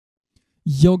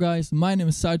Yo guys, my name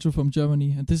is SyJo from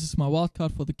Germany and this is my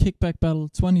wildcard for the Kickback Battle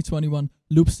 2021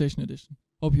 Loopstation edition.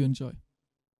 Hope you enjoy.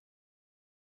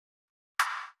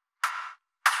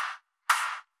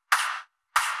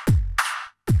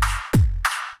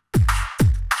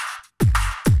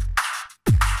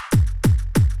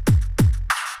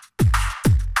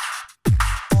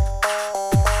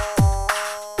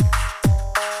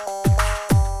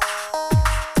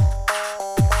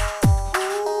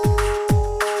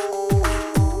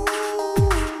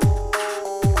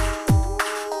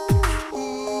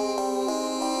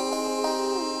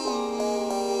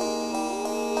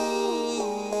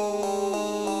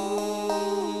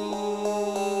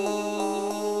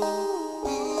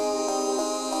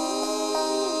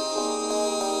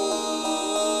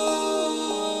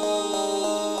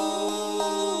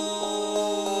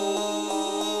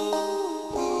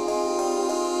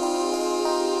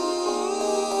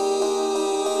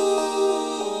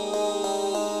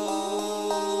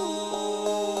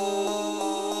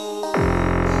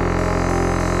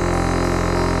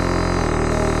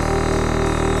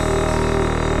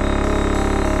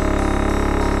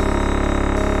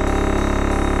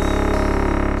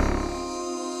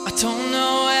 Don't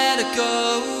know where to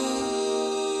go.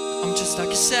 I'm just like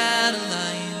a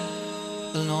satellite,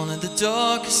 alone at the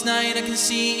darkest night. I can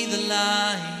see the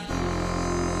light.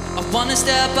 I wanna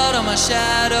step out of my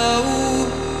shadow.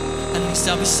 At least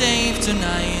I'll be safe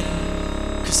tonight.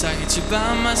 Cause I get you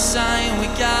by my side. We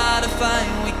gotta fight,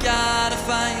 we gotta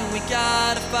fight, we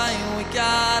gotta fight, we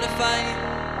gotta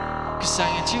fight. Cause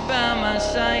I get you by my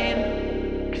side.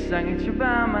 Cause I get you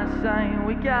by my side.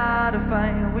 We gotta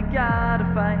fight, we gotta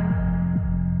fight.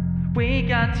 We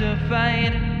got to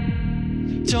fight.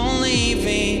 Don't leave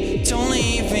me, don't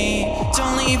leave me,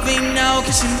 don't leave me now.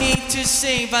 Cause you need to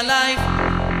save our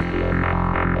life.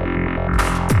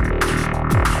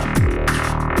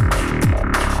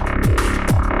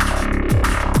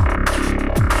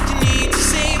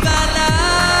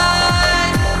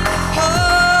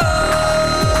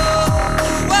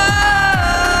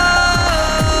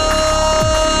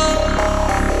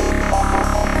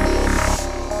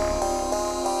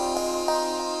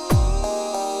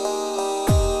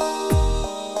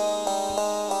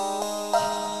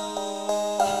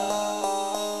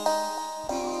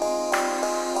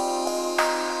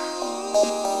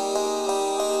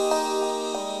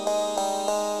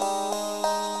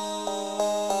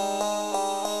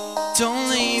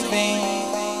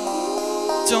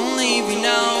 Don't leave me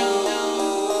now.